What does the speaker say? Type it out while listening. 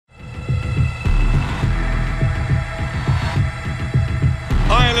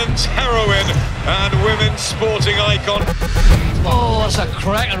Ireland's heroine and women's sporting icon. Oh, that's a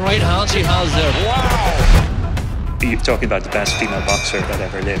cracking right hand she has there. Wow! You're talking about the best female boxer that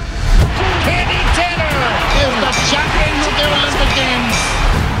ever lived. Katie Taylor is the champion of the Olympic Games.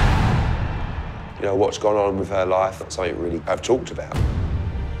 You know, what's gone on with her life, that's something we really have talked about.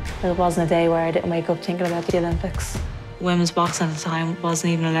 There wasn't a day where I didn't wake up thinking about the Olympics. Women's boxing at the time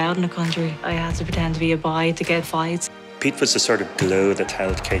wasn't even allowed in the country. I had to pretend to be a boy to get fights. Pete was the sort of glue that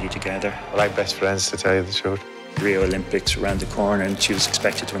held Katie together. We're like best friends, to tell you the truth. Rio Olympics around the corner and she was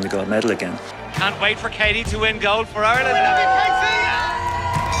expected to win the gold medal again. Can't wait for Katie to win gold for Ireland.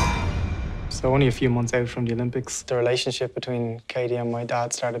 So only a few months out from the Olympics, the relationship between Katie and my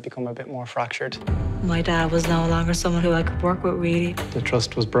dad started to become a bit more fractured. My dad was no longer someone who I could work with, really. The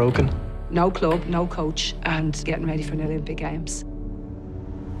trust was broken. No club, no coach, and getting ready for the Olympic Games.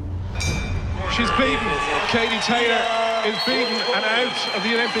 She's beaten. Katie Taylor is beaten and out of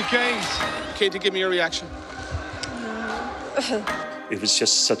the Olympic Games. Katie, give me your reaction. It was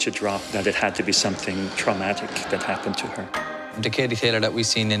just such a drop that it had to be something traumatic that happened to her. The Katie Taylor that we've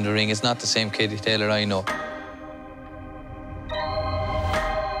seen in the ring is not the same Katie Taylor I know.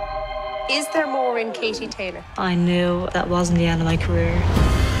 Is there more in Katie Taylor? I knew that wasn't the end of my career.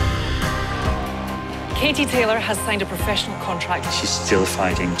 Katie Taylor has signed a professional contract. She's still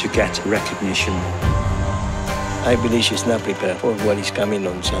fighting to get recognition. I believe she's not prepared for what is coming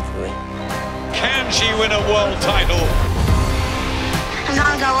on Saturday. Can she win a world title? I'm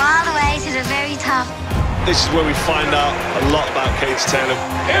gonna go all the way to the very top. This is where we find out a lot about Katie Taylor.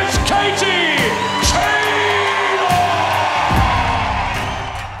 It's Katie Taylor!